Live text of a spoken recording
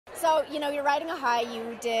So, you know, you're riding a high.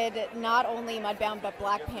 You did not only Mudbound but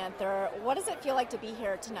Black Panther. What does it feel like to be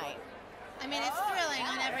here tonight? I mean, it's thrilling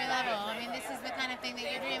on every level. I mean, this is the kind of thing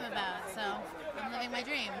that you dream about, so I'm living my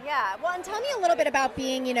dream. Yeah, well, and tell me a little bit about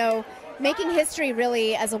being, you know, making history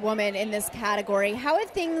really as a woman in this category. How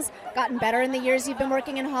have things gotten better in the years you've been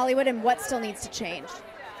working in Hollywood, and what still needs to change?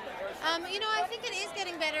 You know, I think it is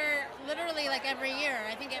getting better literally like every year.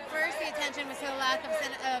 I think at first the attention was to the lack of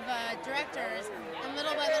directors, and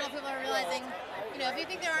little by little people are realizing, you know, if you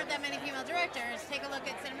think there aren't that many female directors, take a look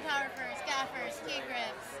at cinematographers, gaffers, key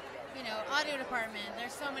grips, you know, audio department.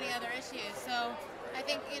 There's so many other issues. So I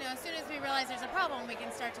think, you know, as soon as we realize there's a problem, we can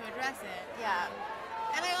start to address it. Yeah.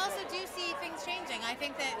 And I also do see things changing. I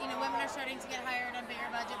think that, you know, women are starting to get hired on bigger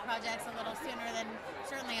budget projects a little sooner than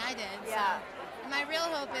certainly I did. Yeah. So my real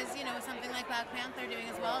hope is, you know, with something like Black Panther doing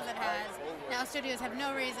as well as it has, now studios have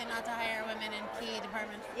no reason not to hire women in key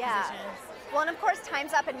department positions. Well, and of course,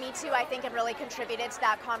 Time's Up and Me Too, I think, have really contributed to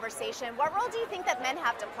that conversation. What role do you think that men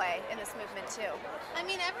have to play in this movement, too? I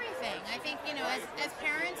mean, everything. I think, you know, as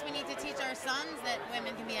parents, we need to teach our sons that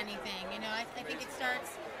women can be anything. You know, I think it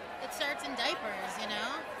starts in diapers, you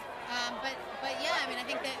know? But yeah, I mean, I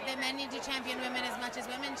think that men need to champion women as much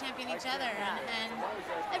as women champion each other. And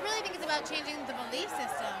I really think it's about changing the belief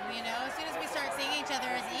system, you know? As soon as we start seeing each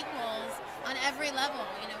other as equals on every level,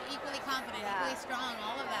 you know, equally confident, equally strong,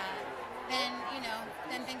 all of that, then, you know,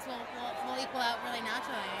 then things will equal out really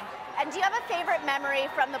naturally. And do you have a favorite memory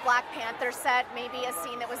from the Black Panther set? Maybe a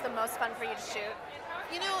scene that was the most fun for you to shoot?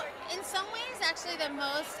 You know, in some ways, actually, the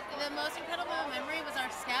most incredible memory was our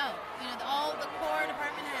scout. You know, all the core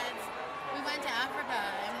department heads. We went to Africa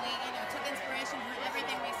and we, you know, took inspiration from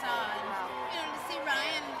everything we saw. And, you know, to see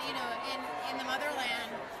Ryan, you know, in the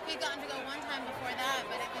motherland, we'd gotten to go one time before that,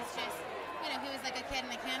 but it was just, you know, he was like a kid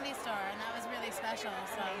in a candy store, and that was really special.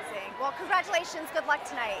 So. Amazing. Well, congratulations. Good luck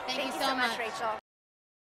tonight. Thank you so much, Rachel.